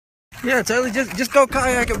Yeah, Taylor, just go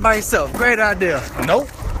kayaking by yourself. Great idea. Nope.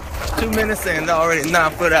 2 minutes and already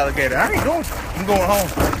 9-foot alligator. I ain't doing it. I'm going home.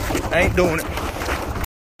 I ain't doing it.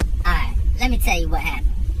 Alright, let me tell you what happened.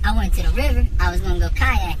 I went to the river. I was going to go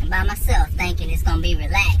kayaking by myself, thinking it's going to be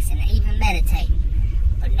relaxing and even meditating.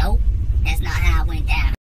 But nope, that's not how it went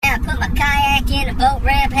down. I put my kayak in, the boat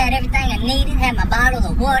ramp, had everything I needed, had my bottle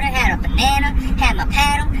of water, had a banana, had my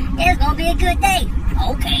paddle. It was going to be a good day.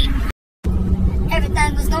 Okay.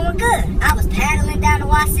 Everything was going good. I was paddling down the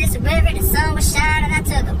Wasissa River, the sun was shining, I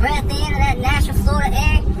took a breath in of that natural Florida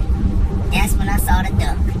air. That's when I saw the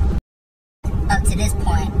duck. Up to this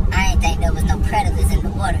point, I didn't think there was no predators in the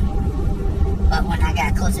water. But when I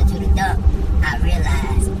got closer to the duck, I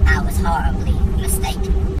realized I was horribly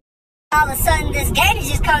mistaken. All of a sudden, this gator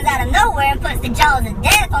just comes out of nowhere and puts the jaws of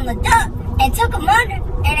death on the duck and took him under,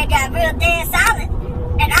 and it got real dead silent.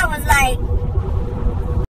 And I was like,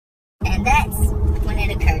 and that's when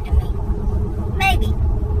it occurred to me. Maybe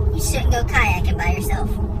you shouldn't go kayaking by yourself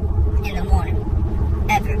in the morning,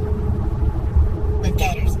 ever, with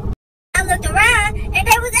gators. I looked around and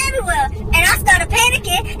they was everywhere, and I started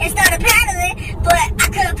panicking and started paddling, but I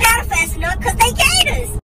couldn't paddle fast enough because they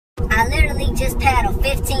gators. I literally just paddled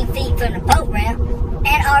 15 feet from the boat ramp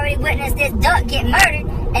and already witnessed this duck get murdered,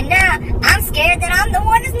 and now I'm scared that I'm the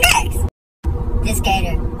one that's next. This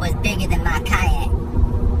gator was bigger than my kayak,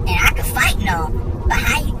 and I could fight and all, but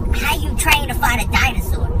how you train to fight a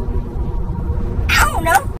dinosaur? I don't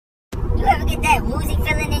know. You ever get that woozy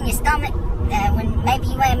feeling in your stomach when maybe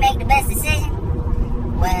you ain't make the best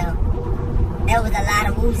decision? Well, there was a lot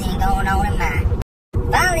of woozying going on in mine.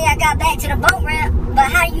 Finally, I got back to the boat ramp,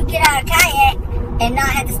 but how do you get out of kayak and not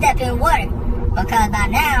have to step in water? Because by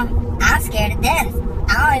now, I'm scared to death.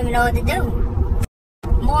 I don't even know what to do.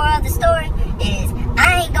 Moral of the story is,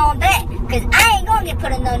 I ain't going back, because I ain't going to get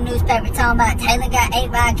put in no newspaper talking about Taylor got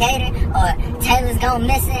ate by a gator, or Taylor's gone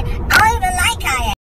missing. I don't even